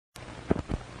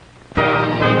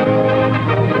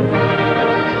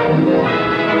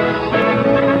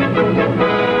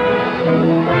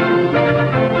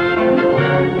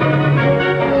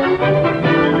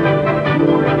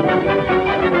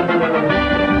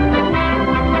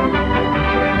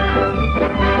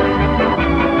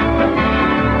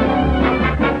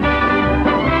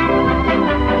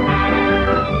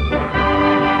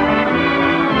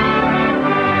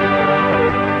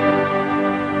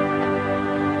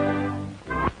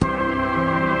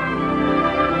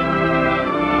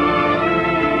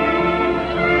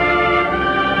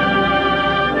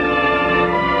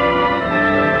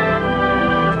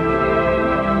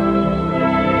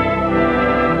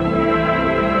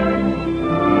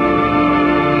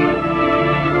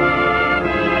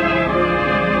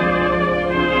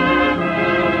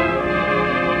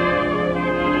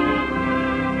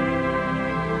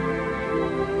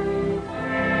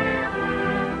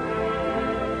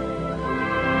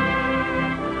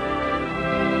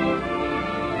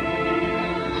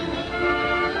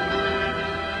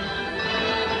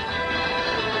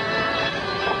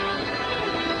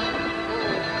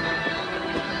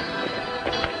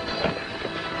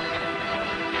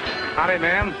Howdy,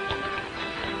 ma'am.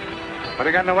 What do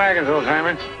you got in the wagons,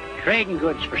 old-timer? Trading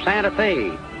goods for Santa Fe.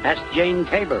 That's Jane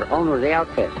Tabor, owner of the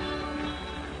outfit.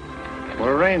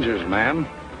 We're rangers, ma'am.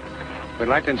 We'd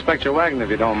like to inspect your wagon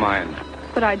if you don't mind.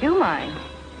 But I do mind.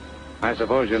 I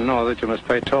suppose you know that you must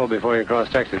pay toll before you cross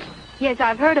Texas. Yes,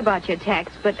 I've heard about your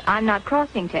tax, but I'm not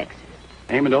crossing Texas.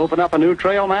 Aiming to open up a new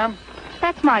trail, ma'am?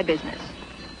 That's my business.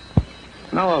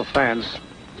 No offense,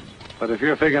 but if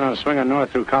you're figuring on swinging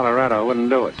north through Colorado, I wouldn't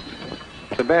do it.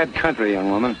 It's a bad country, young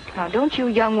woman. Now, don't you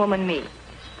young woman me.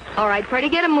 All right, Freddie,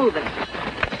 get 'em moving.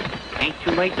 Ain't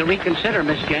too late to reconsider,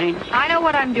 Miss Jane. I know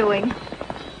what I'm doing.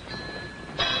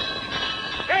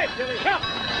 Hey, Billy, help!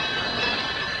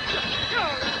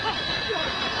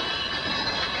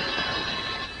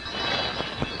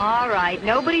 All right,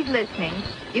 nobody's listening.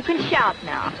 You can shout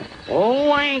now. Oh,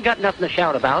 I ain't got nothing to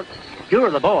shout about. You're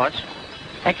the boss.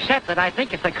 Except that I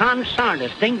think it's the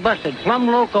consarnedest, ding-busted, plumb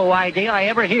loco idea I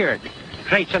ever heard.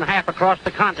 Traipsing half across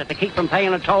the continent to keep from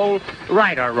paying a toll,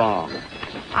 right or wrong.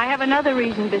 I have another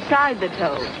reason beside the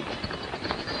toll.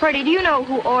 Freddie, do you know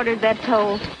who ordered that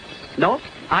toll? Nope,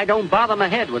 I don't bother my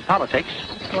head with politics.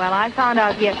 Well, I found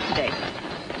out yesterday.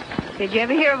 Did you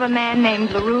ever hear of a man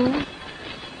named LaRue?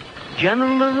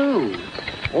 General LaRue.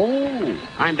 Oh,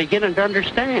 I'm beginning to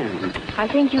understand. I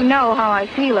think you know how I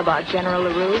feel about General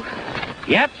LaRue.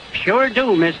 Yep, sure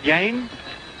do, Miss Jane.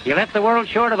 You left the world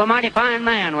short of a mighty fine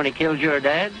man when he killed your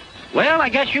dad. Well, I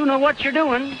guess you know what you're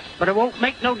doing, but it won't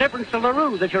make no difference to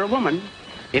LaRue that you're a woman.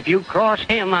 If you cross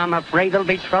him, I'm afraid there'll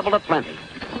be trouble aplenty.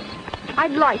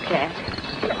 I'd like that.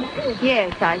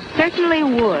 Yes, I certainly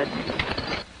would.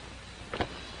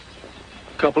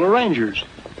 Couple of rangers.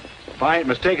 If I ain't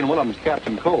mistaken, one of them's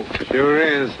Captain Cole. Sure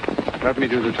is. Let me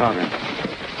do the talking.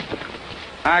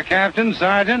 Hi, Captain,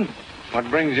 Sergeant. What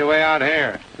brings you way out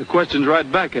here? The question's right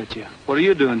back at you. What are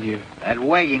you doing here? That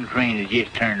wagon train is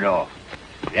just turned off.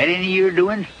 Is that any of your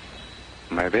doings?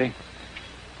 Maybe.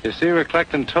 You see, we're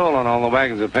collecting toll on all the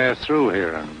wagons that pass through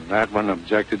here, and that one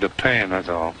objected to paying, that's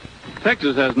all.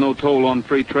 Texas has no toll on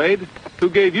free trade. Who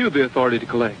gave you the authority to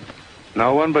collect?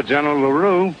 No one but General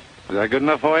LaRue. Is that good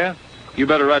enough for you? You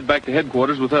better ride back to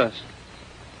headquarters with us.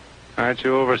 Aren't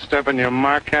you overstepping your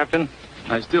mark, Captain?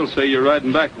 I still say you're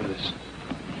riding back with us.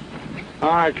 All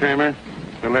right, Kramer.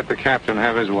 We'll let the captain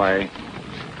have his way.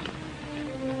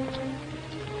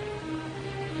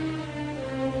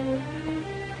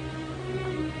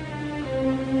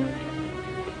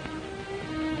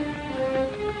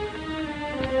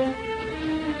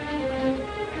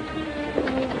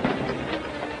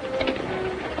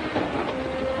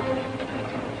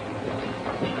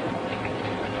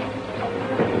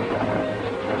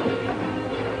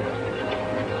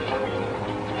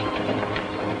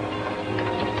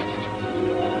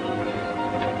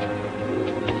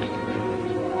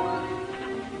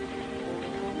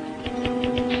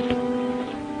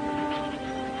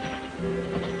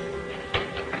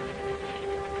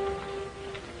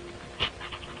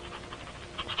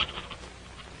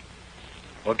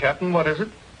 Well, Captain, what is it?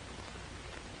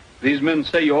 These men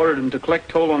say you ordered them to collect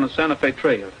toll on the Santa Fe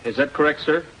Trail. Is that correct,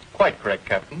 sir? Quite correct,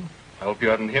 Captain. I hope you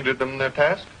haven't hindered them in their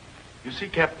task. You see,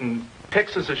 Captain,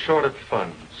 Texas is short of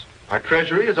funds. Our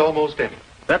treasury is almost empty.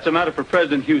 That's a matter for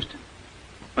President Houston.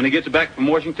 When he gets back from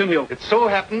Washington, he'll... It so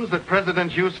happens that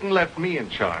President Houston left me in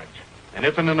charge. And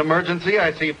if in an emergency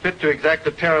I see fit to exact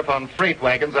a tariff on freight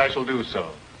wagons, I shall do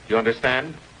so. You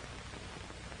understand?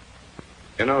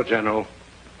 You know, General,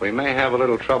 we may have a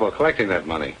little trouble collecting that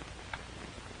money.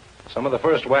 Some of the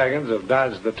first wagons have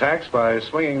dodged the tax by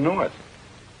swinging north.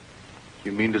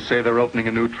 You mean to say they're opening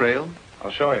a new trail?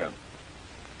 I'll show you.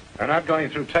 They're not going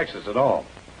through Texas at all.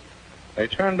 They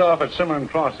turned off at Cimarron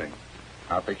Crossing.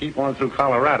 Now, if they keep on through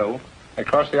Colorado, they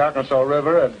cross the Arkansas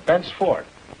River at Bent's Fort.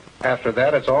 After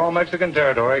that, it's all Mexican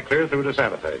territory clear through to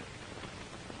Santa Fe.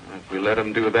 If we let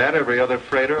them do that, every other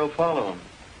freighter will follow them.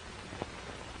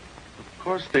 Of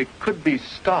course, they could be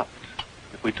stopped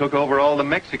if we took over all the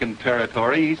Mexican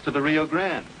territory east of the Rio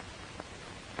Grande.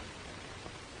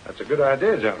 That's a good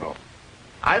idea, General.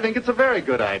 I think it's a very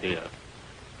good idea.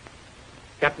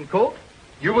 Captain Colt,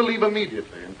 you will leave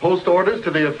immediately and post orders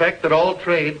to the effect that all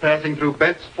trade passing through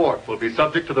Bent's Fort will be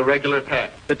subject to the regular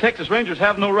tax. The Texas Rangers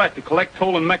have no right to collect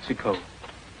toll in Mexico.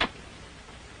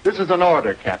 This is an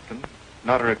order, Captain,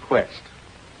 not a request.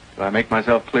 Do I make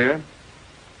myself clear?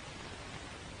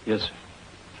 Yes, sir.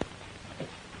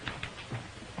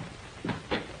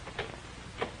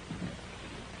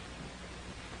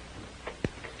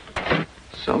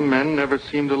 Some men never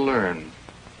seem to learn.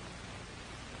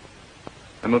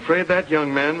 I'm afraid that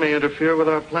young man may interfere with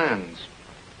our plans.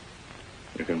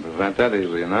 You can prevent that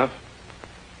easily enough.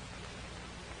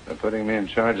 By putting me in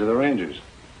charge of the Rangers.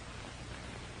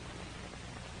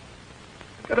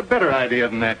 I've got a better idea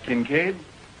than that, Kincaid.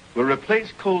 We'll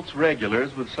replace Colt's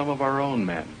regulars with some of our own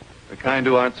men. The kind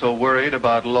who aren't so worried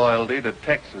about loyalty to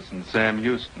Texas and Sam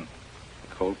Houston.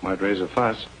 Colt might raise a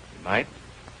fuss. He might.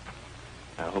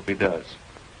 I hope he does.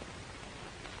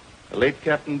 The late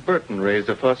Captain Burton raised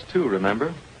a fuss too,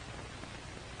 remember?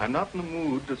 I'm not in the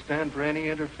mood to stand for any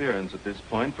interference at this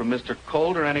point from Mr.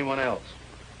 Colt or anyone else.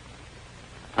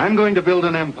 I'm going to build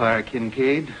an empire,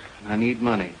 Kincaid, and I need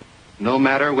money. No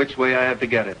matter which way I have to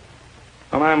get it.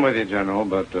 Well, I'm with you, General,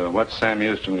 but what's Sam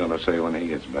Houston going to say when he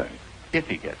gets back? If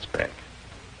he gets back.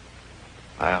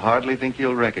 I hardly think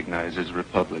he'll recognize his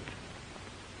republic.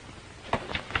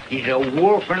 He's a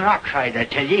wolf and oxhide, I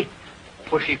tell you.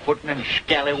 Pussyfooting and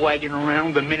scallywagging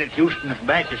around the minute Houston's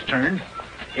back is turned.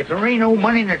 If there ain't no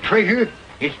money in the treasure,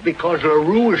 it's because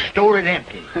LaRue has stored it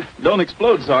empty. Don't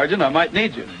explode, Sergeant. I might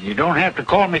need you. You don't have to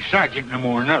call me Sergeant no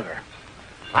more, neither.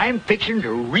 I'm fixing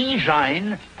to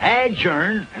resign,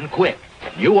 adjourn, and quit.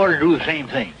 You ought to do the same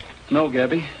thing. No,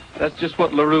 Gabby. That's just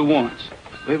what LaRue wants.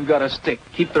 We've got to stick.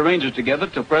 Keep the Rangers together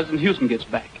till President Houston gets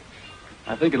back.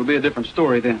 I think it'll be a different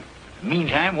story then.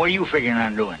 Meantime, what are you figuring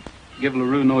on doing? Give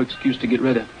LaRue no excuse to get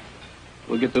rid of him.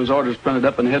 We'll get those orders printed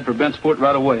up and head for Bent's Fort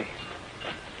right away.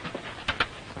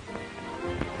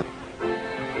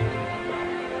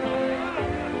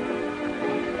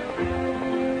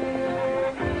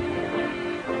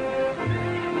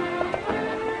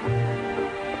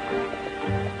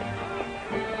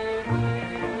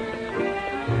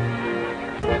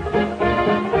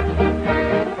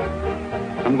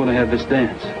 I'm going to have this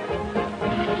dance.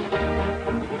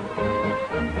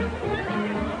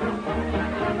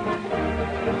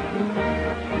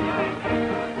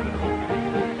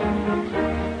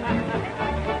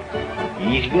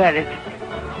 He's got it.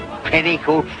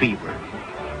 Petticoat fever.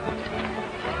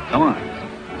 Come on.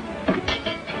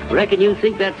 Reckon you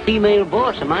think that female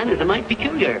boss of mine is a mite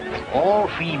peculiar. All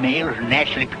females are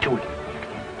naturally peculiar,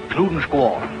 including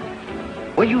Squaw.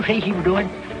 What did you say she was doing?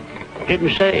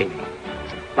 Didn't say.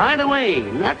 By the way,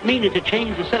 not meaning to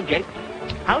change the subject,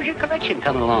 how's your collection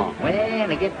coming along?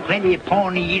 Well, I get plenty of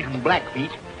Pawnees and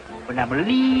Blackfeet, but I'm a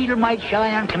little mite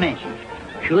shy on Comanches.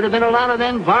 Should have been a lot of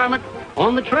them varmint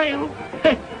on the trail.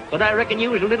 But I reckon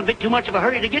you was a little bit too much of a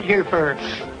hurry to get here for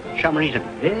some reason.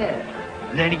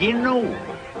 Yeah. Then again, no.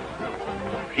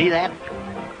 See that?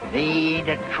 They ain't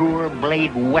a truer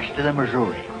blade west of the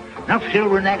Missouri. Enough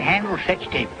silver in that handle sets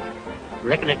table.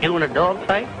 Reckon of doing a dog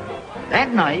fight?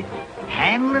 That night,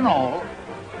 handle and all,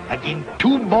 again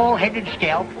 2 ball-headed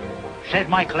scalps, says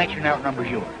my collection outnumbers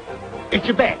yours. It's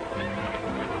a bet.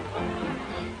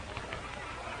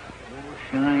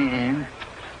 Cheyenne,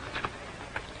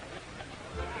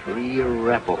 3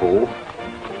 Arapaho,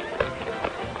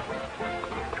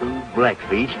 2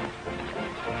 Blackfeet,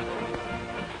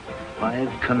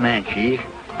 5 Comanches.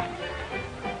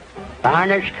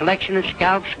 Barnard's collection of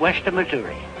scalps west of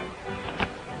Missouri.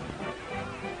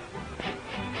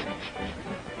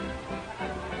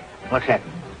 What's that?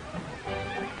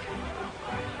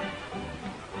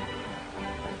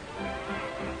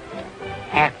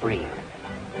 Half-breed.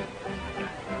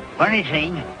 Funny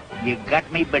thing, you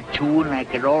got me but 2 and I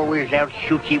could always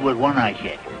outshoot you with one eye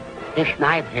set. This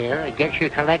knife here against your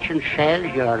collection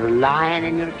says you're lying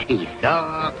in your teeth.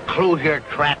 Oh, close your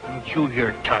trap and choose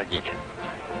your target.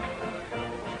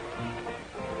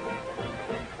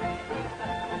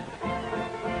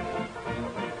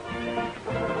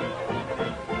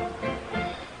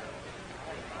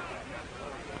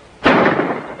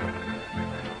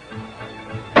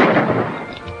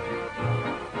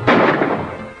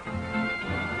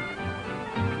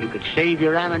 save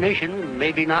your ammunition and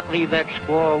maybe not leave that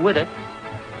squaw with it.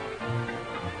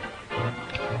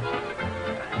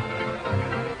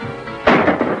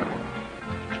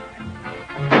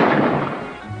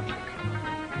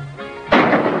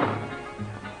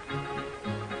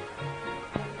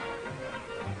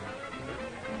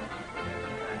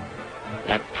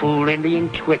 That fool Indian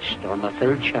twitched on the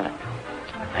third shot.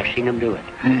 I've seen him do it.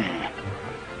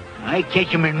 I catch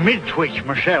him in mid-twitch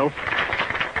myself.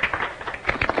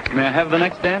 May I have the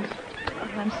next dance?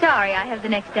 I'm sorry, I have the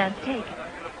next dance taken.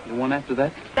 The one after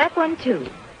that? That one, too.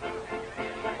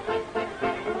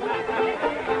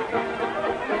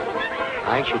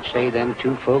 I should say them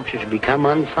two folks has become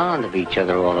unfond of each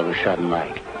other all of a sudden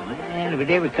like. Well, if it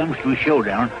ever comes to a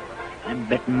showdown, I'm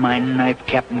betting my knife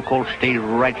Captain Colt stays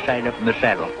right side up in the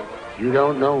saddle. You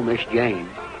don't know, Miss Jane.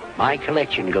 My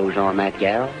collection goes on that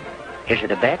gal. Is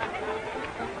it a bet?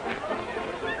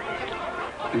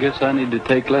 I guess I need to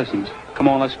take lessons. Come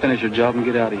on, let's finish our job and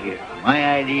get out of here. My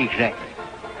idea exactly.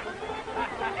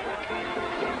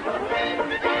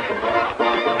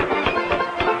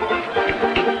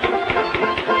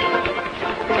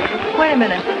 Wait a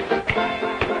minute.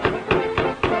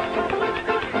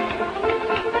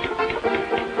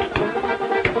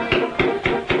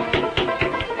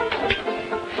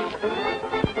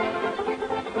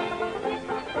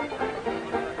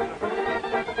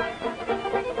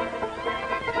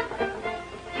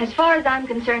 As far as I'm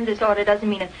concerned, this order doesn't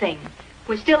mean a thing.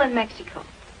 We're still in Mexico.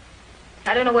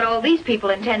 I don't know what all these people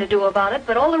intend to do about it,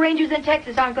 but all the rangers in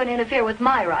Texas aren't going to interfere with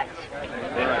my rights.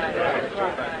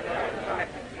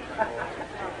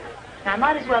 Now, I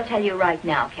might as well tell you right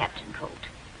now, Captain Colt.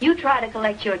 You try to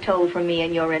collect your toll from me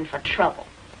and you're in for trouble.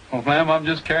 Well, ma'am, I'm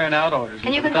just carrying out orders.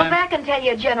 And you can go back and tell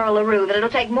your General LaRue that it'll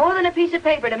take more than a piece of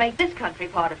paper to make this country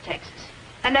part of Texas.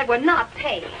 And that we're not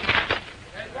paying.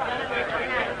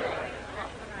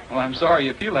 Well, I'm sorry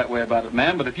you feel that way about it,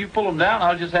 ma'am, but if you pull them down,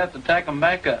 I'll just have to tack them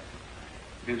back up.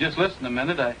 If you'll just listen a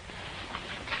minute,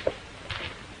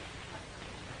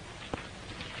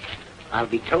 I'll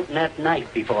be toting that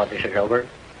knife before this is over.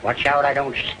 Watch out I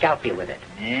don't scalp you with it.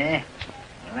 Yeah?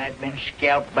 Well, I've been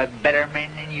scalped by better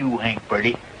men than you, Hank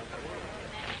Purdy.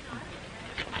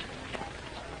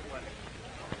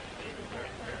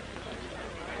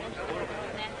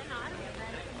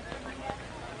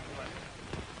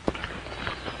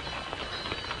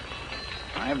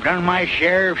 I've done my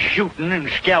share of shooting and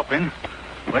scalping,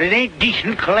 but it ain't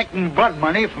decent collecting blood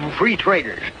money from free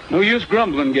traders. no use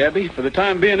grumbling, Gabby. For the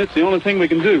time being, it's the only thing we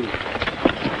can do.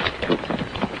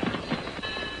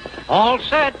 All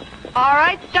set. All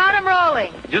right, start 'em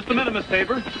rolling. Just a minute, Miss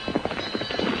Tabor.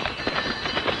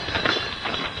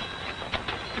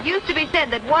 It used to be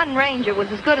said that one ranger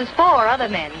was as good as 4 other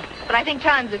men, but I think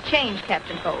times have changed,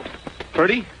 Captain Colt.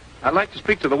 Purdy, I'd like to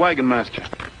speak to the wagon master.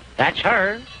 That's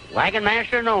her. Wagon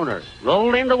master and owner.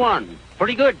 Rolled into one.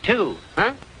 Pretty good, too.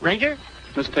 Huh, Ranger?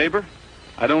 Miss Tabor,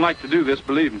 I don't like to do this,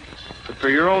 believe me. But for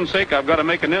your own sake, I've got to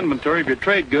make an inventory of your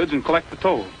trade goods and collect the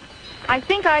toll. I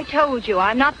think I told you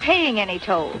I'm not paying any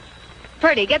toll.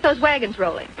 Purdy, get those wagons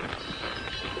rolling.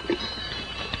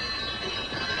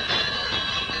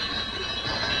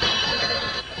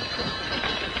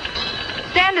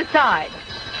 Stand aside.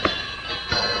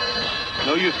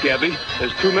 No use, Gabby.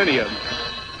 There's too many of them.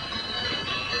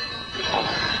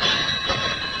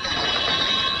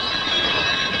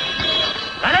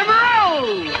 Let him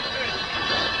roll!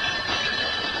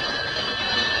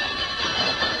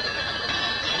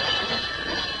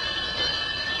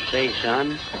 Say,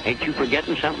 son, ain't you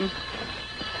forgetting something?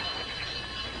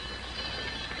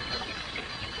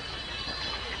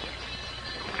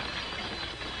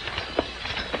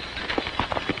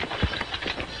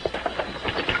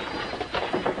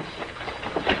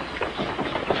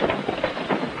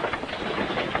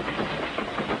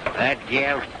 That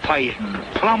gal's poison,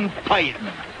 plumb poison.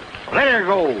 Let her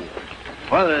go.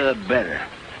 Further the better.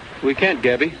 We can't,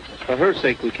 Gabby. For her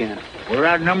sake, we can't. We're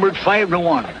outnumbered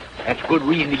 5-1. That's good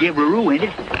reason to give LaRue, ain't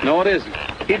it? No, it isn't.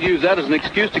 He'd use that as an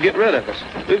excuse to get rid of us.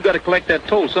 We've got to collect that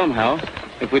toll somehow.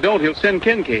 If we don't, he'll send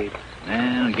Kincaid.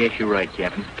 Well, I guess you're right,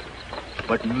 Captain.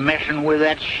 But messing with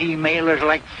that she-male is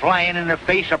like flying in the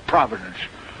face of Providence.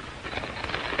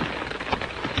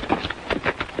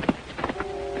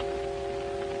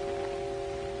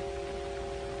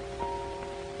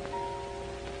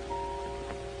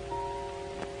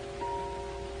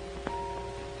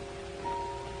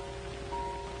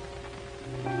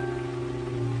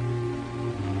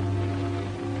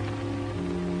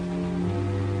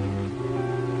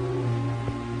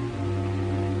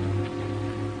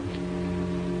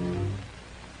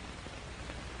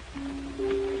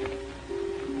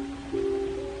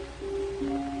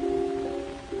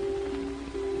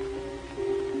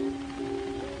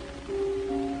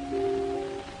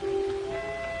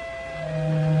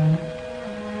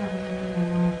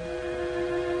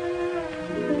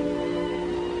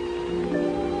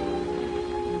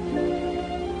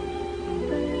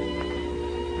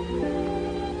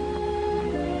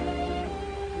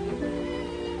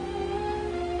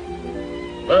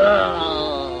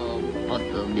 Oh,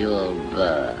 put the mule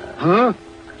back. Huh?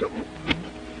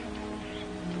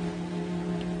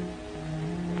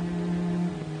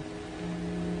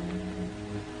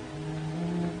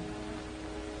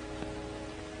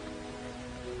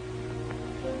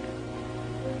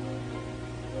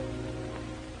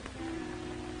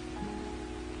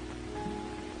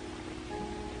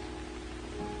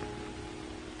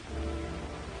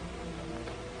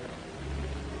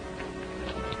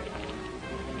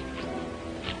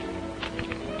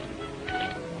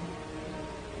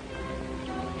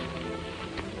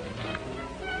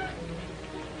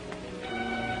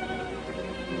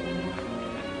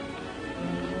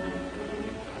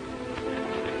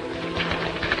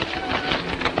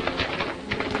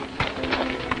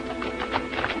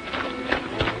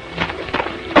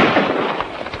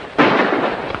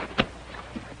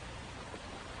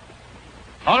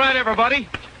 All right, everybody.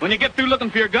 When you get through looking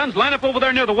for your guns, line up over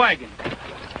there near the wagon.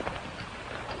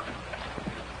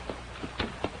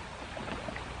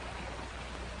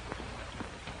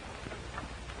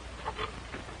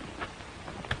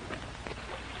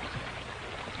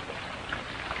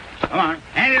 Come on,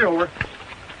 hand it over.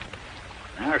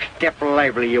 Now step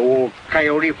lively, you old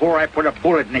coyote, before I put a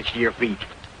bullet next to your feet.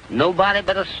 Nobody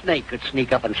but a snake could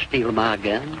sneak up and steal my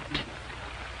gun.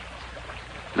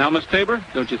 Now, Miss Tabor,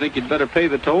 don't you think you'd better pay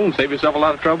the toll and save yourself a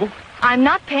lot of trouble? I'm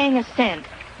not paying a cent.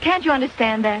 Can't you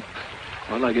understand that?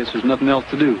 Well, I guess there's nothing else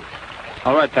to do.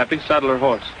 All right, Pappy, saddle her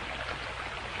horse.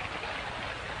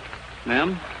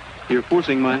 Ma'am, you're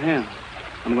forcing my hand.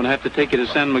 I'm going to have to take you to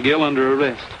San Miguel under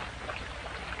arrest.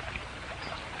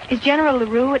 Is General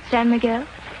LaRue at San Miguel?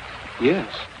 Yes.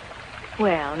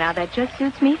 Well, now that just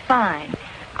suits me fine.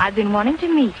 I've been wanting to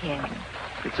meet him.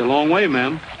 It's a long way,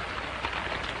 ma'am.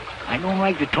 I don't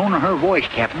like the tone of her voice,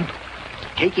 Captain.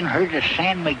 Taking her to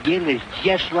San Miguel is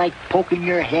just like poking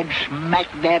your head smack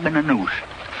dab in a noose.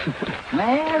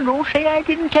 Well, don't say I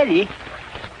didn't tell you.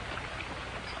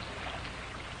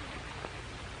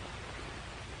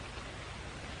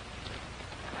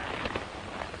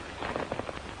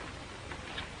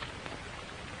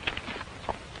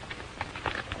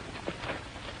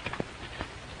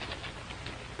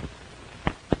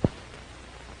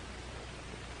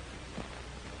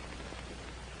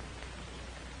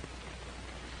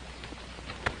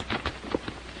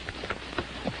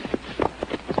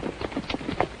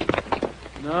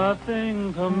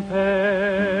 Nothing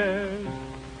compares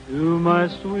to my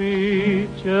sweet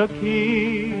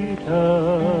Chiquita.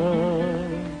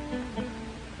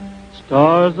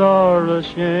 Stars are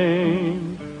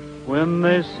ashamed when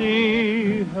they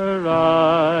see her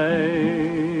eyes.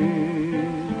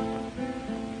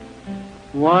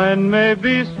 Wine may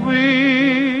be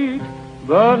sweet,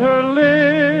 but her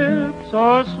lips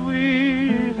are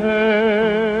sweeter,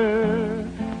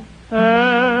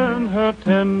 and her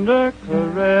tender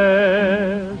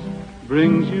caress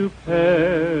brings you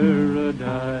paradise.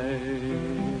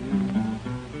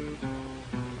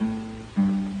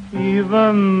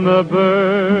 Even the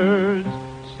birds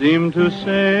seem to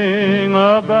sing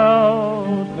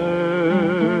about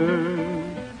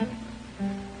her.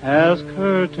 Ask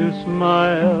her to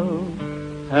smile,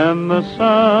 and the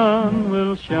sun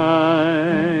will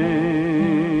shine.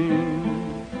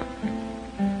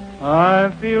 I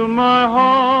feel my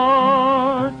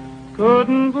heart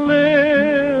couldn't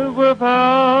live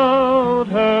without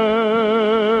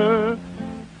her,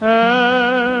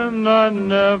 and I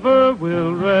never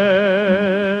will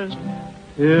rest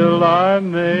till I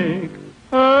make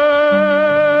her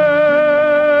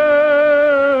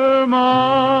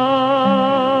mine.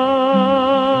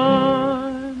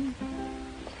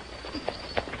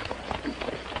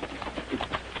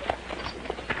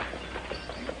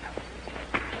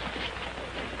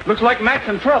 Looks like Mac's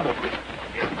in trouble.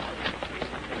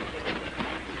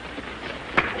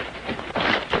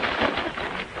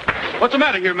 What's the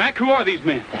matter here, Mac? Who are these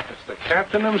men? It's the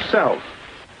captain himself.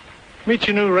 Meet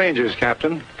your new rangers,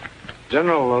 Captain.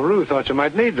 General LaRue thought you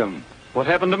might need them. What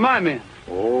happened to my men?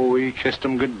 Oh, we kissed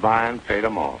them goodbye and paid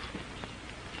them off.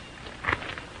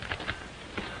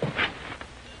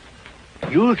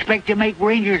 You expect to make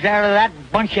rangers out of that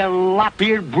bunch of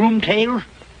lop-eared broomtails?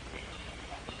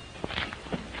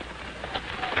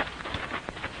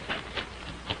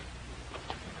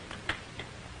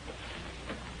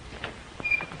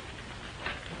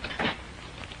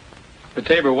 The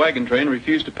Tabor wagon train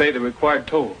refused to pay the required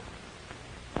toll.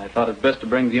 I thought it best to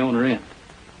bring the owner in.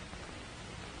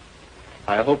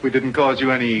 I hope we didn't cause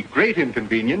you any great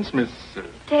inconvenience, Miss...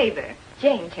 Tabor.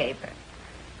 Jane Tabor.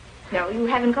 No, you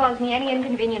haven't caused me any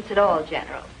inconvenience at all,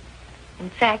 General. In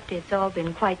fact, it's all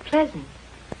been quite pleasant.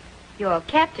 Your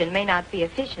captain may not be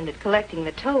efficient at collecting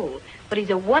the toll, but he's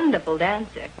a wonderful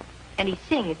dancer, and he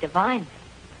sings divinely.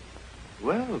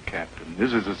 Well, Captain,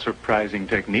 this is a surprising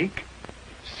technique.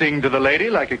 Sing to the lady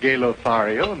like a gay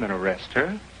Lothario and then arrest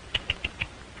her.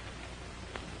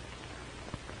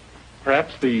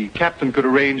 Perhaps the captain could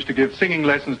arrange to give singing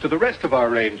lessons to the rest of our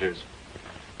rangers.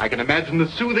 I can imagine the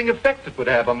soothing effect it would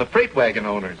have on the freight wagon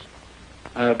owners.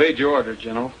 I obeyed your order,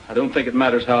 General. I don't think it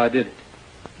matters how I did it.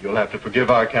 You'll have to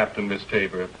forgive our captain, Miss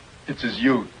Tabor. It's his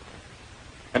youth.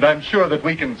 And I'm sure that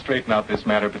we can straighten out this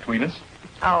matter between us.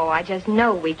 Oh, I just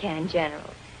know we can,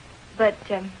 General. But,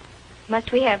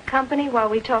 must we have company while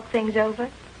we talk things over?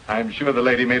 I'm sure the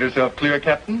lady made herself clear,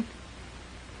 Captain.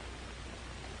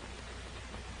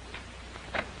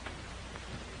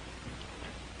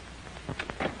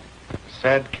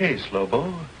 Sad case,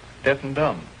 Lobo. Deaf and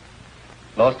dumb.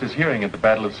 Lost his hearing at the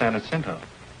Battle of San Jacinto.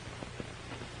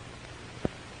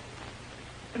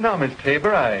 Now, Miss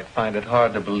Tabor, I find it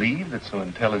hard to believe that so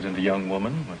intelligent a young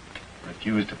woman would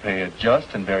refuse to pay a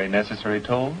just and very necessary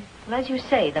toll. Well, as you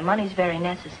say, the money's very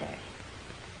necessary.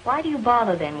 Why do you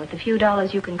bother, then, with the few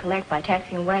dollars you can collect by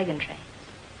taxing wagon trains?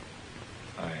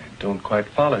 I don't quite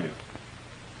follow you.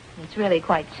 It's really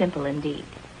quite simple indeed.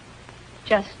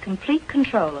 Just complete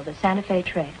control of the Santa Fe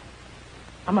Trail.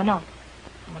 A monopoly.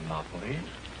 A monopoly?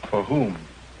 For whom?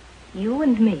 You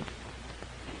and me.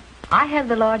 I have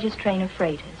the largest train of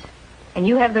freighters, and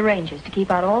you have the rangers to keep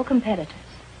out all competitors.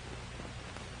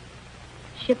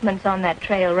 Shipments on that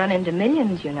trail run into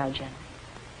millions, you know, General.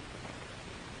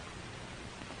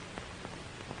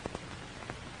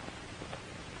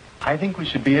 I think we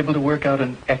should be able to work out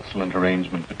an excellent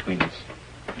arrangement between us.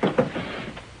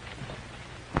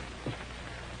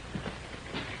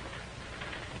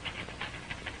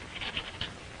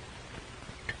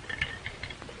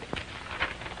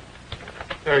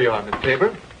 There you are, Miss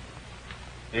Tabor.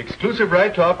 The exclusive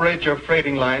right to operate your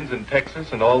freighting lines in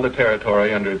Texas and all the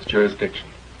territory under its jurisdiction.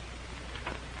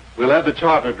 We'll have the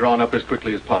charter drawn up as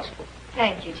quickly as possible.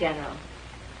 Thank you, General.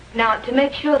 Now, to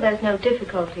make sure there's no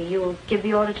difficulty, you'll give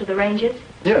the order to the rangers?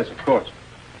 Yes, of course.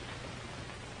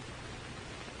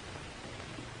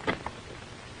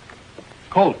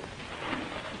 Colt.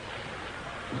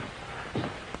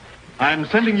 I'm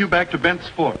sending you back to Bent's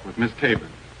Fort with Miss Tabor.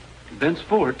 Bent's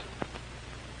Fort?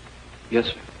 Yes,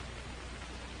 sir.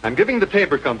 I'm giving the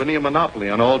Tabor Company a monopoly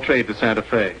on all trade to Santa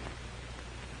Fe.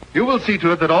 You will see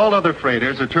to it that all other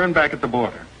freighters are turned back at the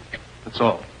border. That's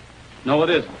all. No, it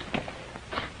isn't.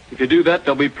 If you do that,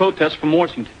 there'll be protests from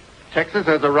Washington. Texas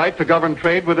has a right to govern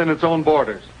trade within its own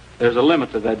borders. There's a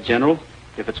limit to that, General,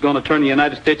 if it's going to turn the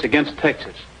United States against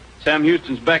Texas. Sam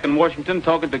Houston's back in Washington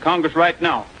talking to Congress right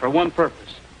now for one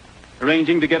purpose,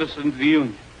 arranging to get us into the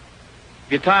Union.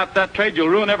 If you tie up that trade, you'll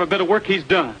ruin every bit of work he's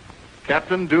done.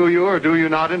 Captain, do you or do you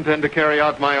not intend to carry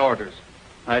out my orders?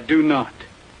 I do not.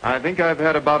 I think I've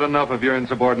had about enough of your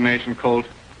insubordination, Colt.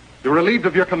 You're relieved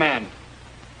of your command.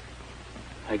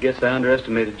 I guess I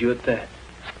underestimated you at that.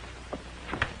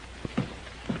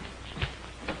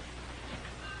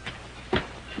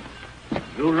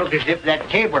 You look as if that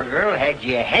Tabor girl had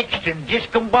you hexed and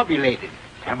discombobulated.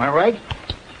 Am I right?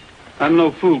 I'm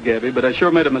no fool, Gabby, but I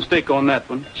sure made a mistake on that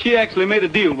one. She actually made a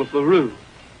deal with LaRue.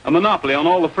 A monopoly on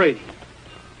all the freighting.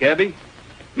 Gabby,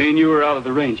 me and you were out of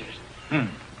the Rangers.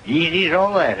 Easy's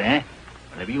all that, eh?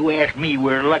 Well, if you ask me,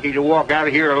 we're lucky to walk out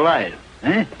of here alive,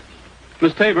 eh?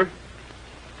 Miss Tabor.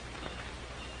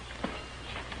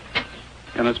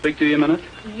 Can I speak to you a minute?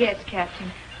 Yes,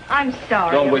 Captain. I'm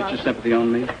sorry. Don't waste your sympathy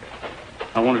on me.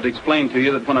 I wanted to explain to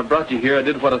you that when I brought you here, I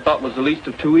did what I thought was the least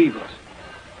of two evils.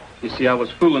 You see, I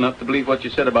was fool enough to believe what you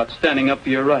said about standing up for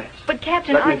your rights. But,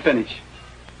 Captain, Let me finish.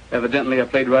 Evidently, I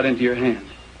played right into your hand.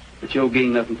 But you'll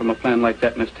gain nothing from a plan like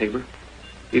that, Miss Tabor.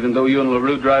 Even though you and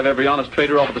LaRue drive every honest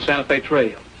trader off of the Santa Fe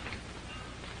Trail.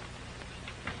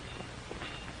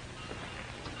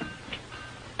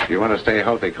 If you want to stay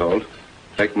healthy, Colt,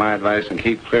 take my advice and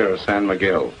keep clear of San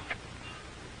Miguel.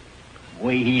 The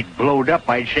way he's blowed up,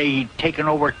 I'd say he'd taken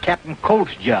over Captain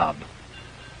Colt's job.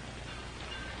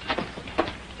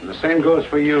 And the same goes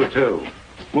for you, too.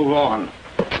 Move on.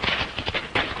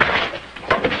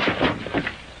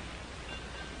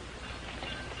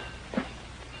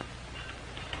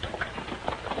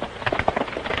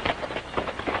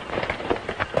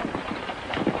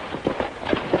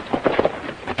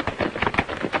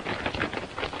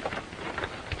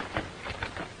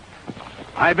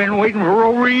 I've been waiting for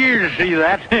over a year to see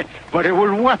that, but it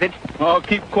was worth it. Oh,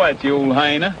 keep quiet, you old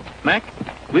hyena. Mac,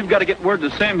 we've got to get word to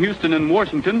Sam Houston in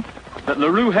Washington that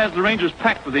LaRue has the Rangers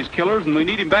packed with these killers, and we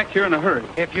need him back here in a hurry.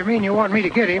 If you mean you want me to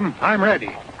get him, I'm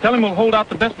ready. Tell him we'll hold out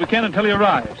the best we can until he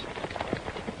arrives.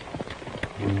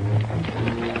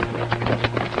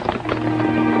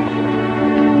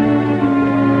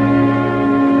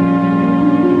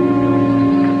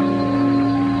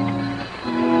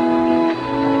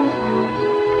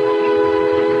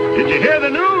 Did you hear the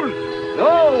news?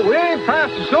 No, we ain't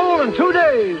passed a soul in 2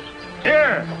 days.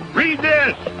 Here, read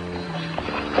this.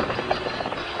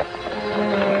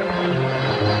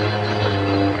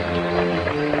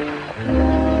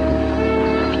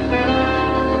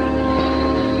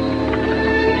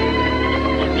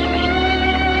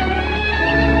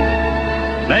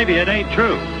 Maybe it ain't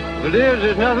true. If it is,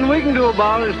 there's nothing we can do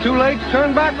about it. It's too late to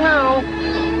turn back now.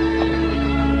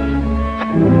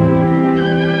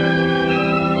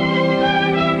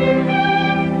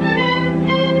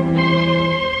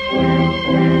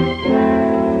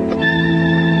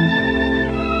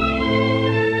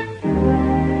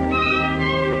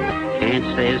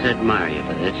 Can't say as I admire you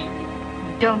for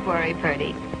this. Don't worry,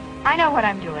 Purdy. I know what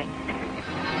I'm doing.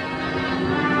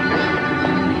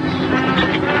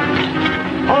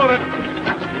 Hold it.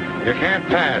 You can't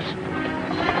pass.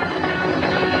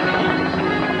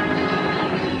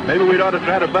 Maybe we'd ought to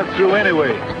try to butt through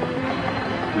anyway.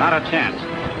 Not a chance.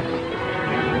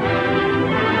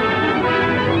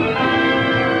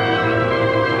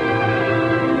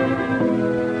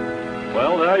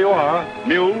 Well, there you are.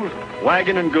 Mules,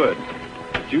 wagon, and goods.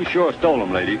 But you sure stole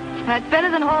them, lady. That's better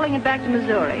than hauling it back to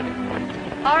Missouri.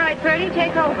 All right, Purdy,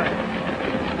 take over.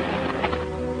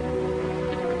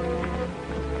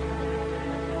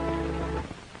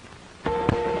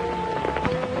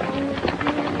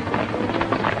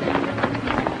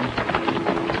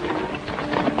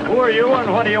 Who are you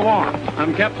and what do you want?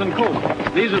 I'm Captain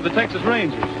Colt. These are the Texas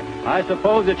Rangers. I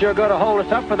suppose that you're going to hold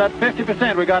us up for that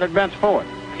 50% we got at Bent's Fort.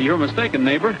 You're mistaken,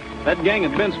 neighbor. That gang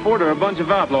at Bent's Fort are a bunch of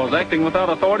outlaws acting without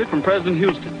authority from President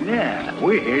Houston. Yeah,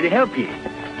 we're here to help you.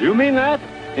 You mean that?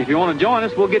 If you want to join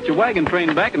us, we'll get your wagon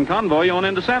train back and convoy you on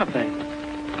into Santa Fe.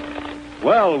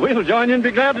 Well, we'll join you and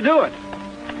be glad to do it.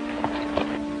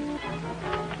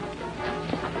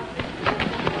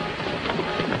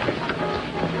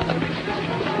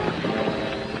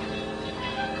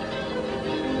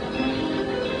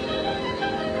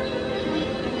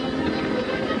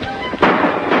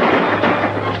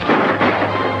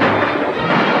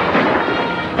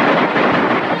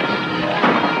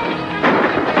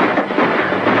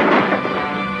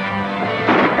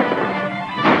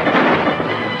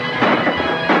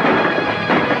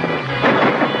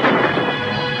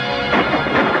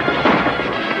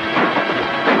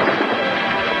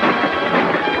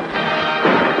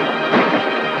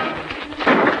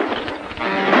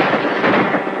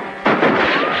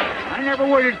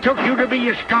 It took you to be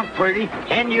a skunk, Purdy.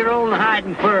 Tend your own hide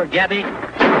and fur, Gabby.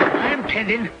 I'm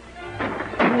tending.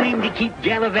 You aim to keep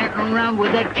gallivanting around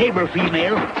with that Tabor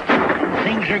female, and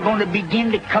things are going to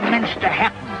begin to commence to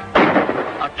happen.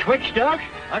 A twitched us?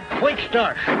 A twitched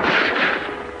us.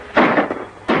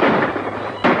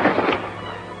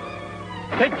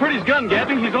 Take Purdy's gun,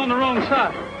 Gabby. He's on the wrong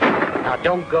side. Now,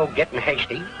 don't go getting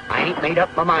hasty. I ain't made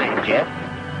up my mind yet.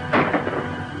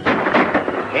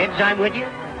 Heads, I'm with you.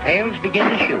 Tails, begin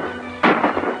to shoot.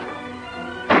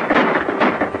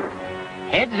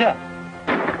 Heads up.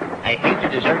 I hate to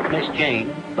desert Miss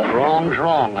Jane, but wrong's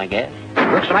wrong, I guess.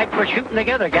 Looks like we're shooting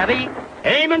together, Gabby.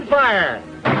 Aim and fire.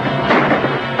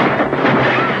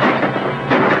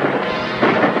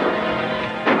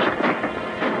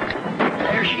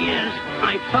 There she is.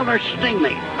 I felt her sting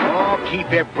me. Oh,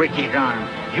 keep your britches on.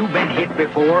 You've been hit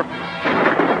before.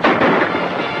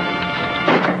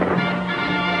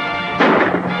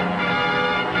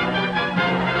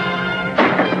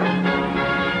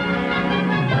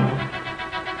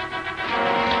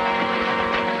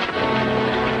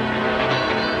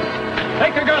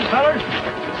 Take your gun, fellas.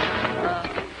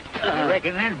 I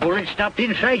reckon that bullet stopped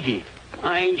inside you.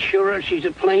 I ain't sure if she's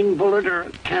a plain bullet or a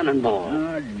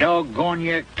cannonball. Doggone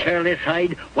your careless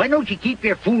hide. Why don't you keep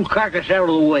your fool carcass out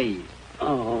of the way?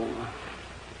 Oh.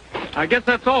 I guess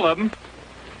that's all of them.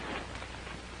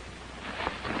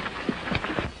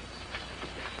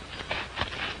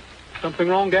 Something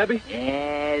wrong, Gabby?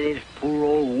 Yeah, this poor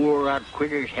old wore-out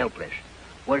critter's helpless.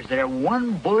 Was there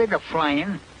one bullet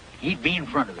a-flying, he'd be in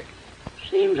front of it.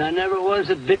 Seems I never was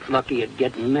a bit lucky at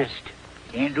getting missed.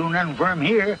 Can't do nothing for him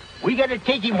here. We got to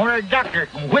take him where a doctor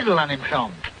can whittle on him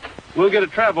some. We'll get a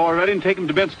travois ready and take him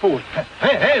to Bent's Fort.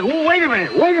 Hey, wait a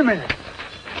minute.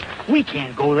 We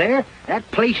can't go there. That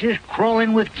place is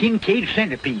crawling with Kincaid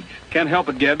centipedes. Can't help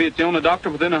it, Gabby. It's the only doctor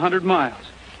within 100 miles.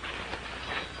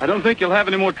 I don't think you'll have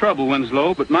any more trouble,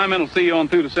 Winslow, but my men will see you on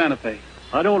through to Santa Fe.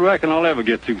 I don't reckon I'll ever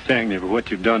get too thankful for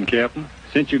what you've done, Captain.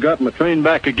 Since you got my train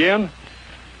back again,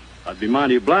 I'd be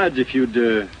mighty obliged if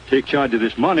you'd take charge of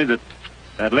this money that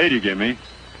That lady gave me.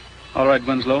 All right,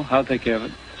 Winslow, I'll take care of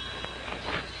it.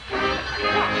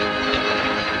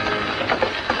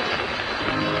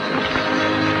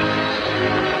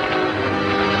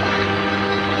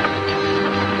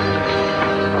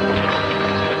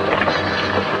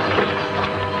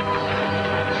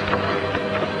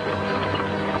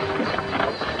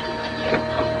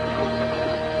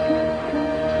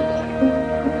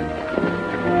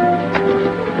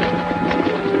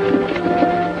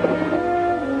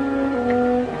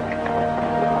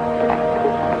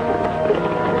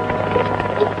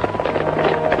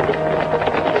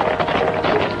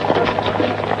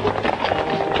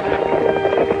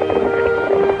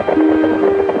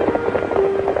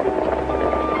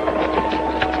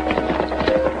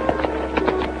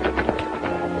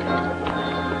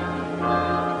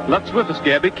 Luck's with us,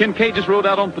 Gabby. Kincaid just rode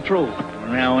out on patrol.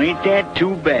 Now, ain't that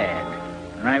too bad?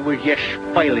 And I was just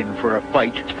spoiling for a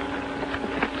fight.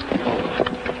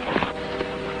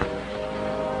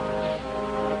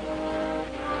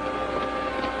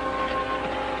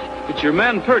 It's your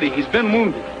man, Purdy. He's been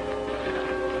wounded.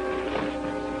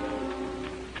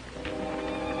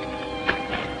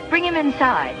 Bring him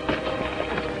inside.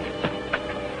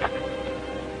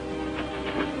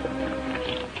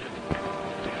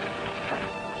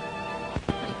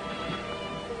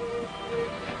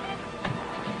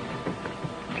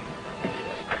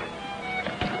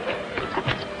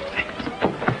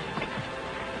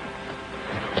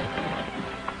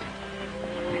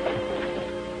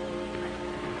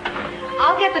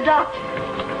 I'll get the doctor.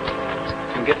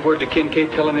 And get word to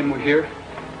Kincaid telling him we're here?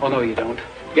 Oh, no, you don't.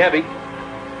 Gabby,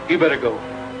 you better go.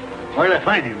 Where'll I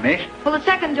find him, miss? Well, the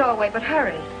second doorway, but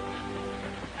hurry.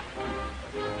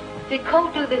 Did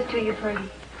Colt do this to you, Purdy?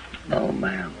 No,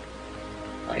 ma'am.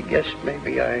 I guess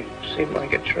maybe I seem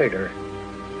like a traitor,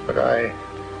 but I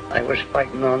was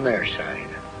fighting on their side.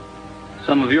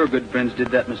 Some of your good friends did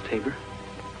that, Miss Tabor.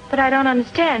 But I don't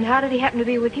understand. How did he happen to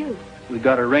be with you? We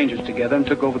got our rangers together and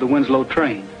took over the Winslow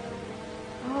train.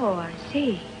 Oh, I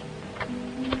see.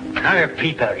 Another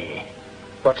peep out of you.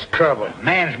 What's trouble?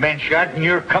 Man's been shot and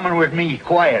you're coming with me,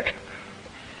 quiet.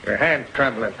 Your hand's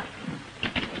trembling.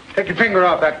 Take your finger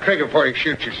off that trigger before you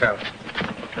shoot yourself.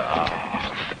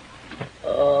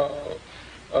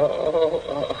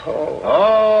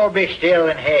 Oh, be still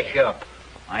and hash up.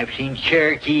 I've seen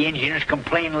Cherokee Indians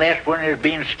complain less when they're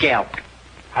being scalped.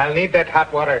 I'll need that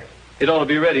hot water. It ought to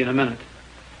be ready in a minute.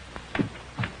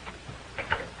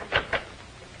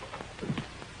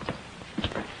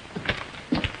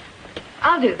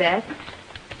 I'll do that.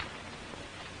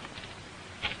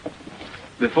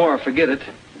 Before I forget it,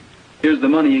 here's the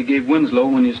money you gave Winslow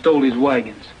when you stole his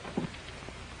wagons.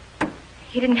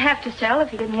 He didn't have to sell if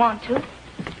he didn't want to.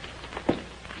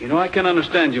 You know, I can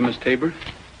understand you, Miss Tabor.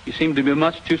 You seem to be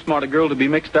much too smart a girl to be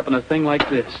mixed up in a thing like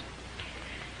this.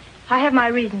 I have my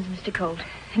reasons, Mr. Colt.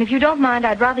 And if you don't mind,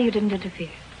 I'd rather you didn't interfere.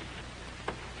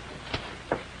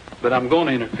 But I'm going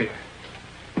to interfere.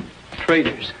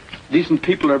 Traitors, decent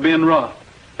people are being robbed.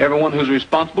 Everyone who's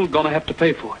responsible is going to have to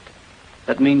pay for it.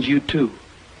 That means you too,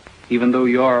 even though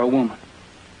you are a woman.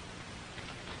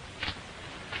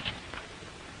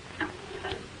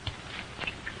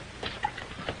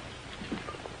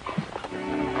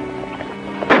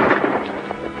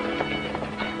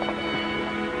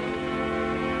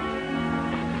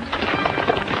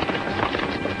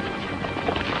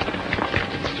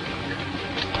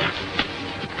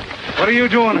 What are you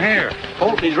doing here?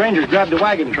 Colt and his rangers grabbed the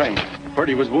wagon train.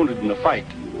 Purdy was wounded in the fight.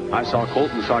 I saw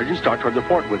Colt and the sergeant start toward the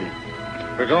fort with him.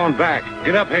 We're going back.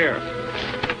 Get up here.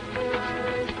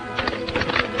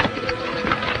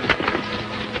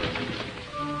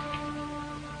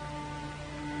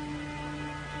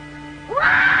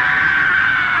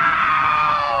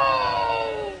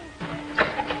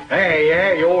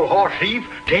 Hey, you old horse thief.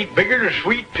 Tain't bigger than a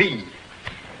sweet pea.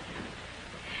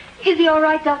 Is he all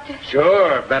right, Doctor?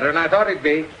 Sure, better than I thought he'd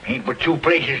be. Ain't but two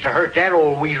places to hurt that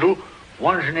old weasel.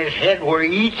 One's in his head where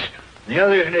he eats, and the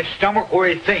other's in his stomach where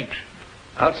he thinks.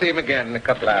 I'll see him again in a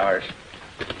couple hours.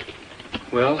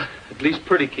 Well, at least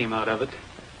Purdy came out of it.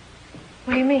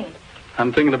 What do you mean?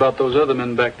 I'm thinking about those other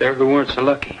men back there who weren't so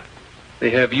lucky.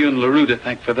 They have you and LaRue to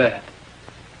thank for that.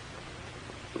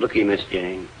 Looky, Miss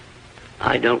Jane,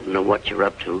 I don't know what you're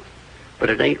up to, but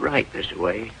it ain't right this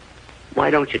way. Why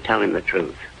don't you tell him the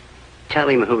truth? Tell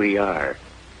him who you are.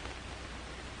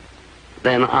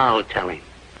 Then I'll tell him.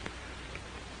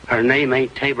 Her name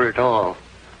ain't Tabor at all.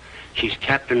 She's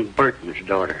Captain Burton's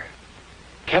daughter.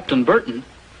 Captain Burton?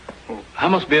 Well, I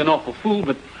must be an awful fool,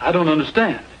 but I don't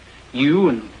understand. You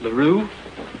and LaRue?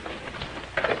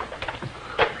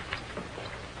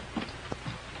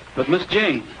 But Miss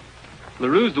Jane,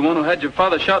 LaRue's the one who had your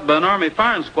father shot by an Army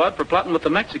firing squad for plotting with the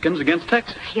Mexicans against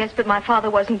Texas. Yes, but my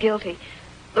father wasn't guilty.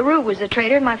 LaRue was the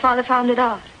traitor, and my father found it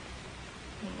out.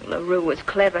 LaRue was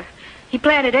clever. He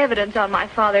planted evidence on my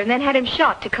father and then had him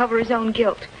shot to cover his own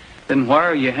guilt. Then why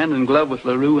are you hand in glove with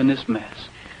LaRue in this mess?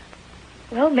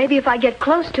 Well, maybe if I get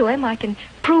close to him, I can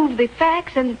prove the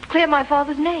facts and clear my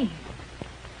father's name.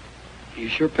 You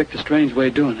sure picked a strange way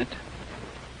of doing it.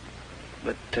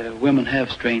 But women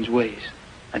have strange ways.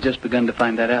 I just begun to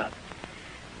find that out.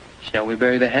 Shall we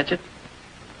bury the hatchet?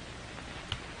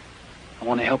 I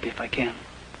want to help you if I can.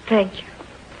 Thank you.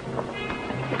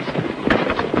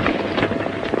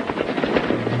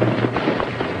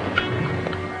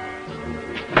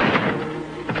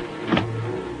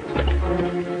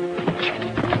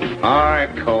 All right,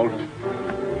 Colt.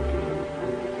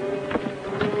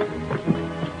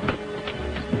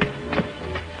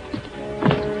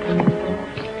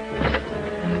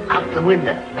 Out the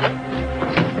window.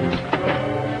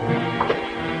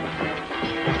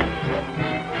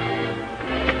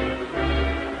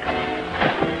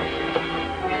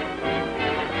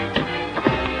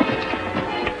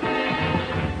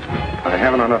 I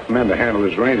haven't enough men to handle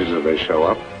his rangers if they show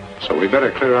up, so we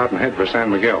better clear out and head for San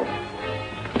Miguel.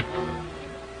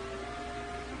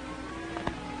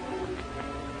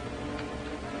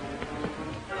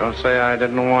 Don't say I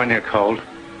didn't warn you, Colt.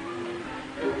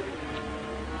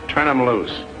 Turn him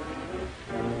loose.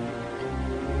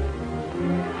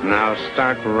 Now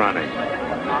start running.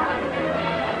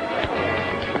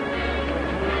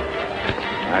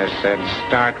 I said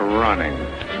start running.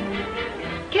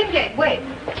 Kincaid, wait.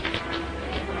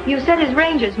 You said his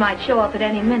rangers might show up at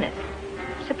any minute.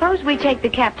 Suppose we take the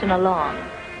captain along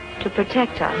to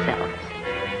protect ourselves.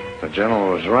 The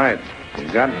general was right.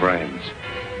 He's got brains.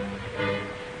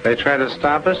 They try to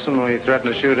stop us and we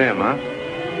threaten to shoot him, huh?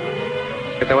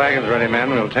 Get the wagons ready,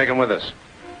 men. We'll take him with us.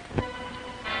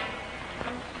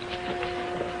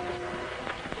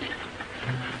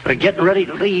 We're getting ready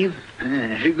to leave.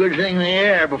 It's a good thing they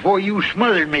are before you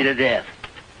smothered me to death.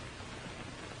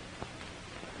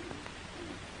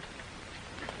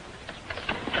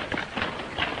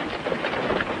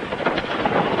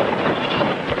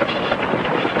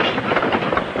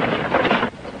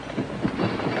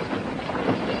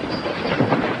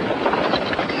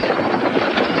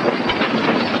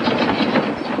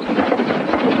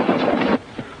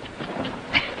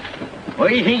 Where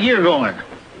do you think you're going?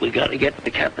 We gotta get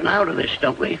the captain out of this,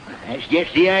 don't we? That's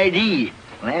just the idea.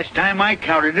 Last time I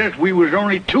counted us, we was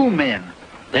only 2 men.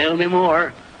 There'll be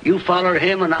more. You follow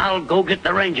him and I'll go get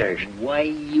the rangers. Why,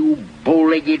 you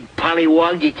bow-legged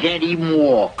pollywog, you can't even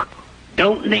walk.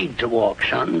 Don't need to walk,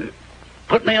 son.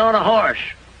 Put me on a horse.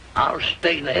 I'll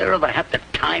stay there or they have to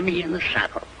tie me in the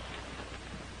saddle.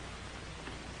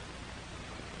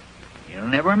 You'll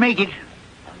never make it.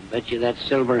 Bet you that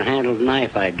silver-handled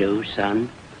knife I do, son.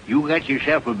 You got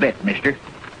yourself a bet, mister.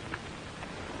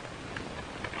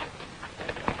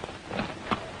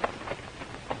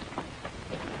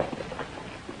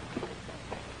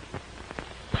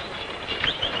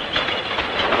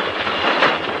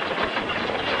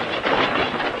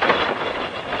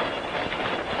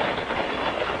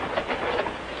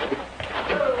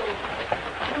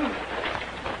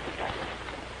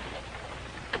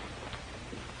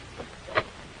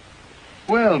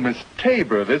 Well, Miss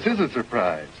Tabor, this is a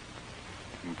surprise.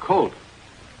 And Colt.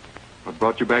 What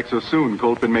brought you back so soon?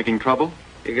 Colt been making trouble?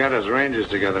 He got his rangers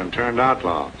together and turned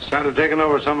outlaw. Started taking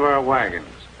over some of our wagons.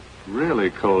 Really,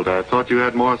 Colt? I thought you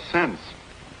had more sense.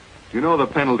 You know the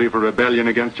penalty for rebellion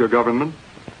against your government?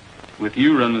 With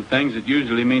you running things, it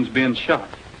usually means being shot.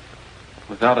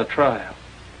 Without a trial.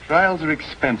 Trials are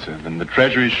expensive, and the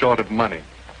Treasury's short of money.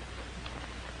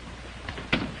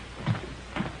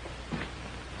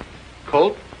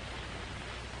 Colt,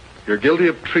 you're guilty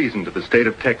of treason to the state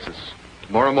of Texas.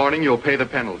 Tomorrow morning, you'll pay the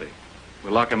penalty.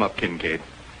 We'll lock him up, Kincaid.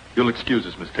 You'll excuse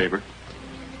us, Miss Tabor.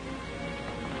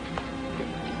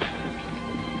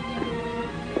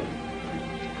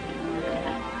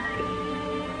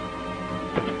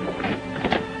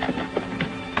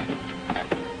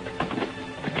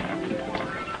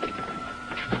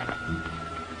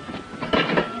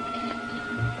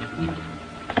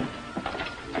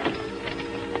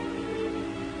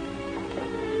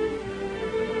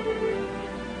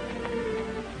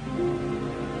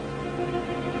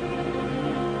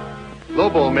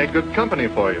 Lobo'll make good company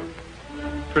for you.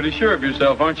 Pretty sure of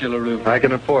yourself, aren't you, LaRue? I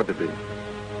can afford to be.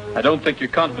 I don't think your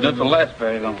confidence will last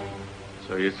very long.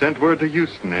 So you sent word to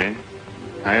Houston, eh?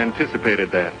 I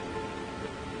anticipated that.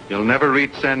 You'll never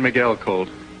reach San Miguel, Colt.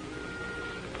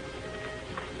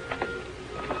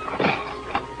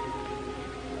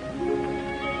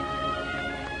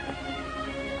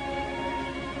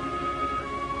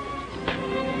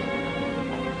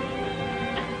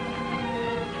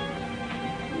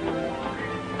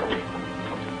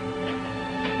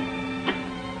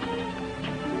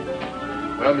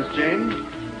 Well, Miss Jane,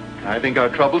 I think our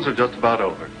troubles are just about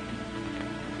over.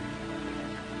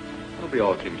 That'll be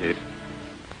all, Kincaid.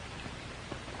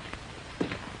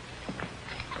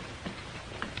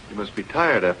 You must be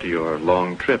tired after your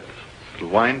long trip. A little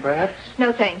wine, perhaps?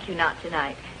 No, thank you, not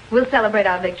tonight. We'll celebrate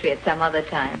our victory at some other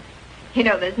time. You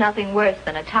know, there's nothing worse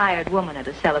than a tired woman at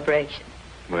a celebration.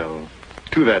 Well,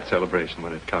 to that celebration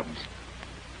when it comes.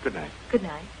 Good night. Good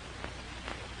night.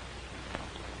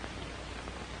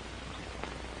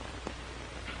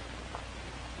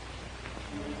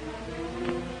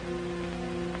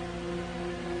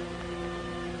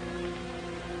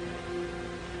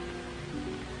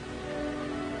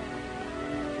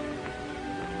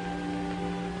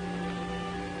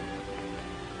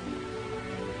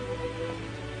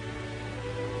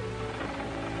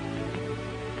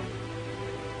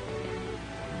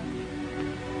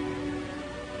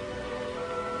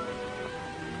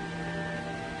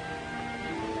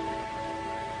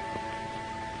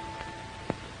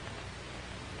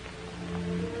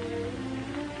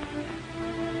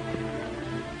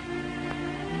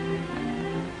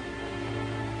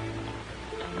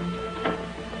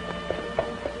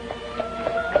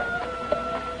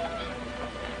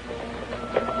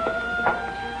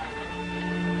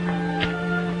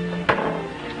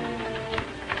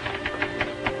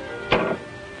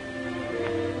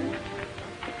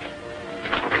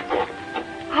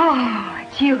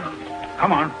 You.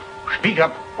 Come on. Speak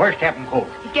up. Where's Captain Colt?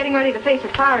 He's getting ready to face a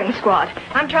firing squad.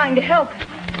 I'm trying to help him.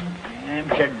 I'm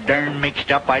so darn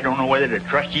mixed up I don't know whether to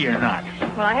trust you or not.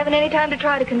 Well, I haven't any time to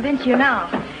try to convince you now.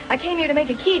 I came here to make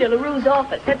a key to LaRue's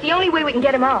office. That's the only way we can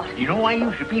get him out. You know, I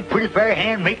used to be pretty fair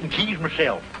hand making keys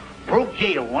myself. Broke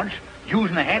jail once,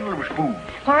 using the handle of a spoon.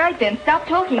 All right, then. Stop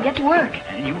talking and get to work.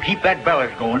 And you keep that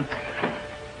bellows going.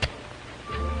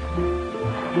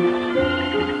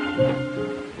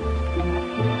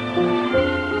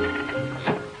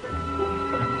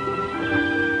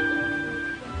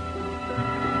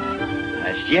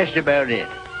 Just about it.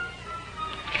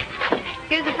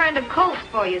 Here's a friend of Colt's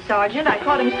for you, Sergeant. I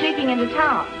caught him sneaking into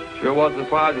town. Sure was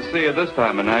surprised to see you this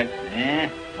time of night. Yeah,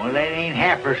 well, that ain't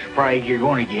half the surprise you're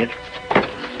going to get.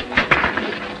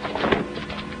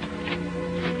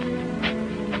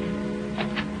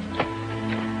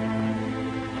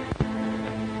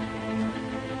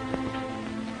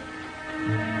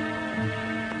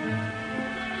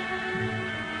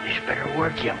 This better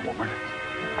work, young woman.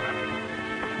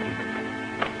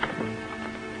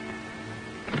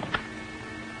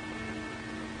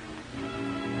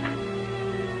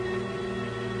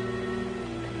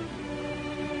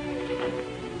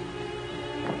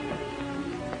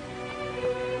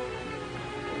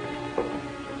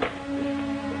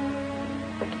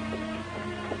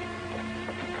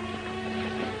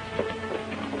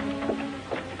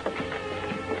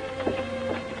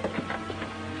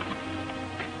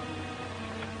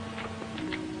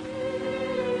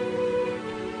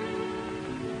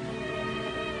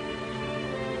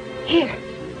 Here.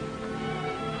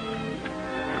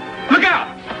 Look out!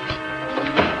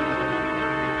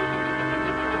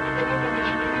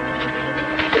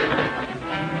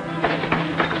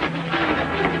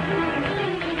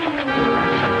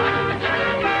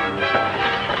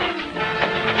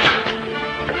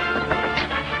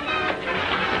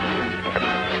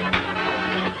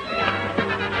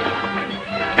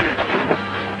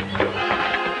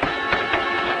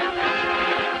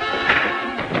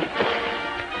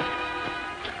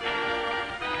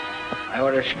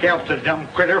 Scalped the dumb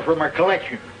critter from our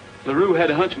collection. LaRue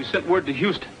had a hunch we sent word to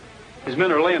Houston. His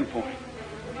men are laying for him.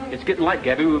 It's getting light,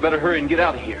 Gabby. We better hurry and get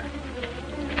out of here.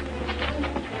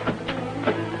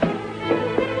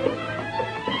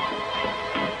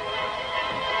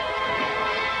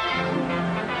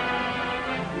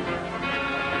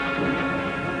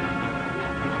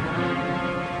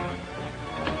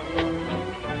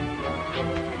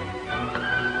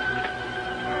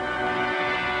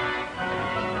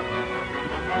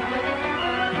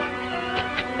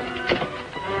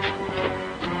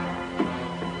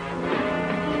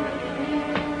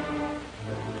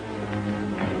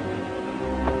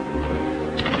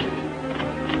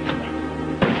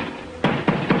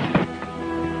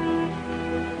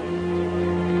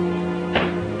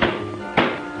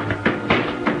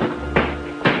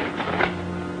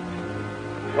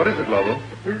 What is it, Lobo?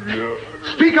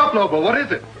 Speak up, Lobo. What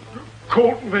is it?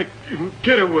 Colt, make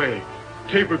get away.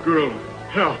 Tabor girl,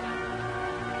 help.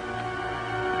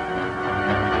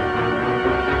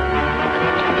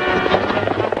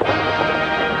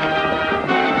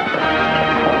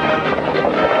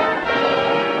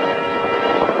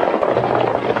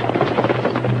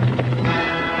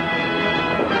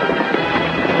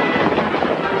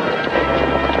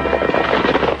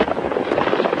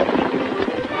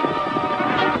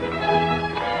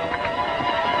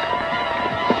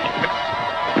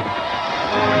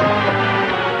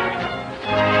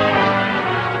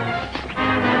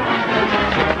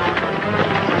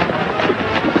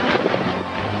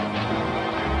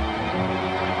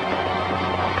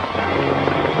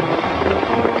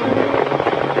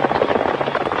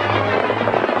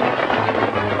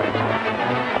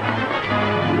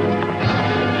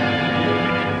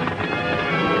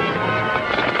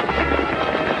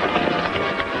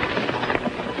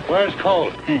 Where's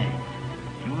Colt?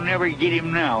 You'll never get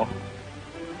him now.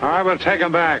 I will take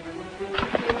him back.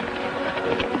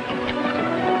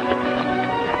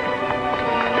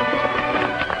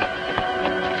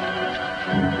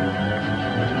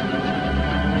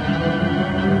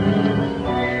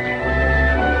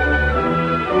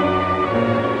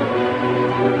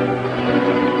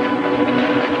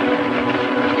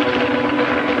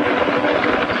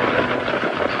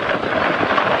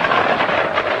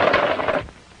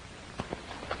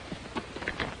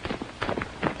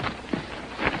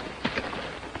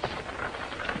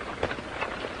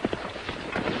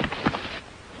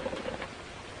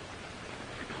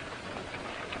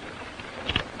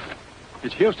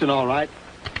 It's Houston, all right.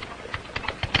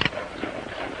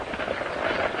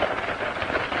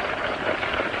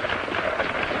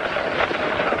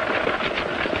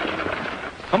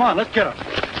 Come on, let's get him.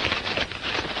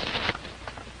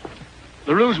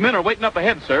 LaRue's men are waiting up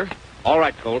ahead, sir. All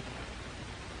right, Colt.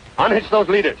 Unhitch those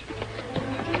leaders.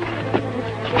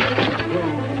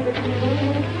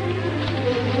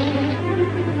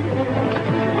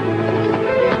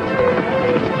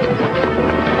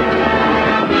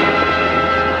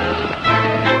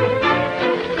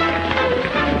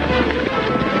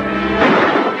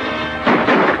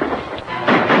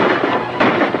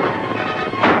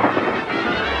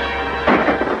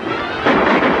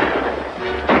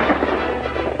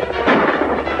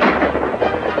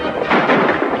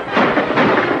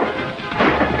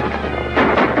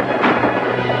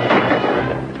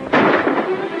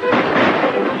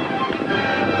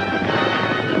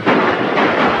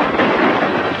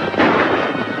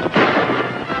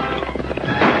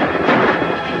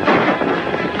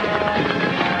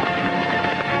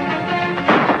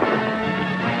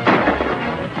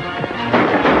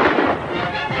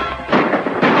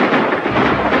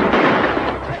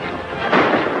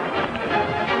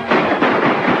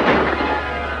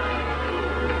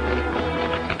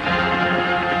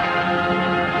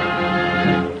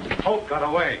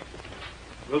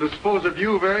 We'll dispose of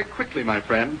you very quickly, my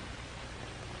friend.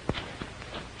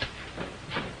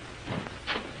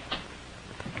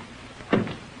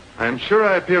 I'm sure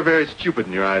I appear very stupid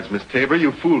in your eyes, Miss Tabor.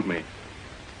 You fooled me.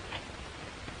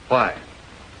 Why?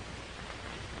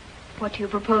 What do you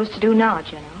propose to do now,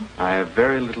 General? I have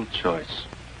very little choice.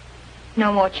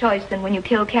 No more choice than when you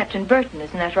killed Captain Burton,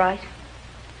 isn't that right?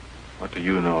 What do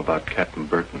you know about Captain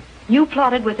Burton? You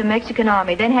plotted with the Mexican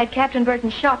army, then had Captain Burton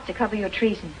shot to cover your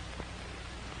treason.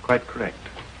 Quite correct.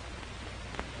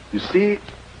 You see,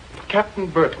 Captain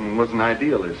Burton was an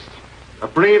idealist. A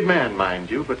brave man, mind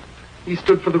you, but he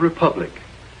stood for the Republic.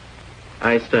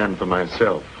 I stand for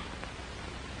myself.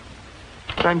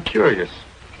 But I'm curious.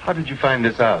 How did you find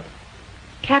this out?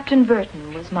 Captain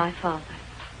Burton was my father.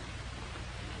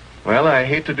 Well, I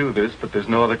hate to do this, but there's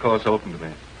no other course open to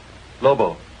me.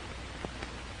 Lobo.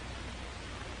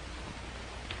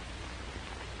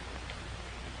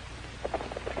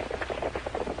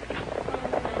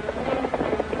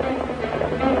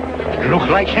 It looks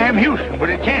like Sam Houston, but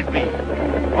it can't be.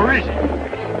 Or is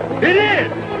it? It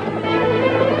is!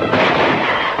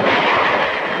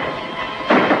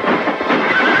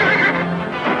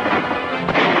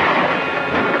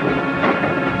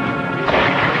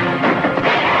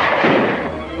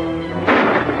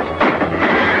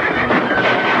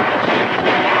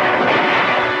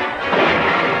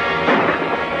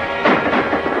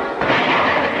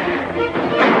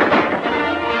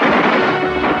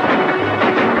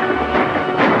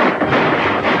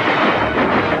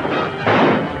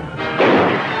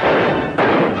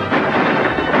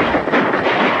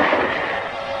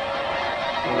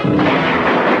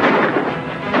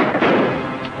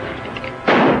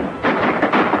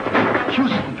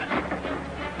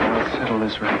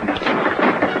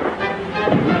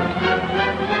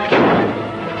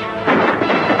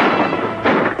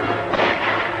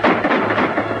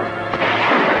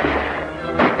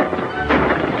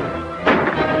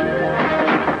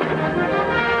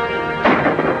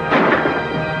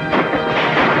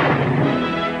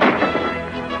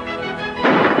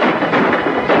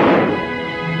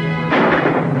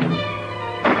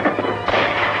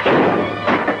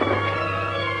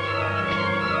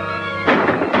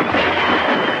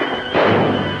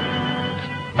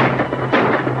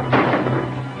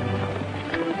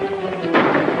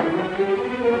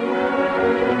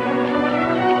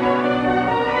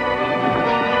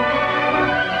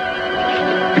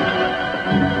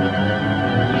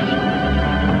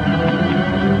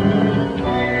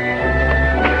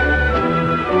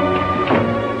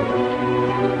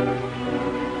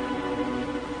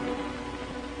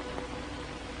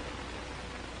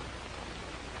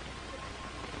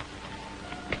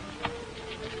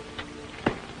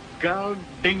 God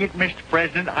dang it, Mr.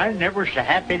 President, I'm never so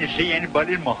happy to see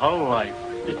anybody in my whole life.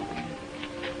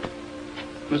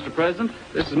 Mr. President,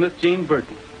 this is Miss Jean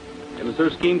Burton. It was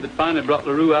her scheme that finally brought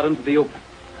LaRue out into the open.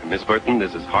 Miss Burton,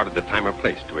 this is hardly the time or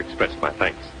place to express my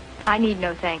thanks. I need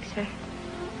no thanks, sir.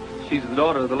 She's the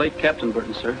daughter of the late Captain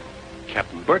Burton, sir.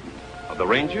 Captain Burton of the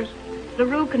Rangers?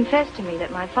 LaRue confessed to me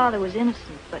that my father was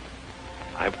innocent, but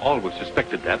I've always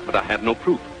suspected that, but I had no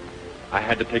proof. I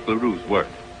had to take LaRue's word.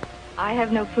 I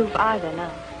have no proof either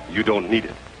now. You don't need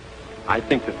it. I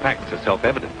think the facts are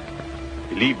self-evident.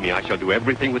 Believe me, I shall do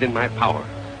everything within my power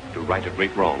to right a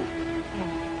great wrong.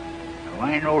 Now,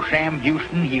 I know Sam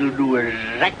Houston. He'll do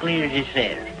exactly as he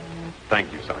says.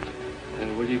 Thank you, Sergeant.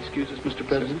 Will you excuse us, Mr.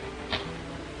 President?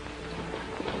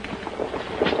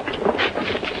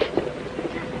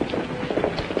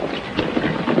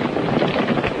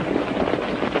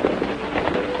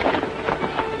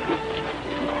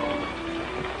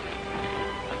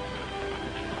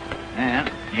 Well,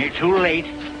 you're too late.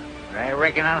 But I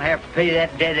reckon I'll have to pay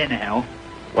that debt anyhow.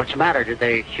 What's the matter? Did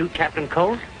they shoot Captain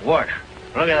Colt? What?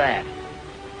 Look at that.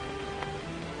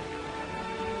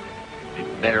 Be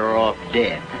better off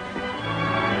dead.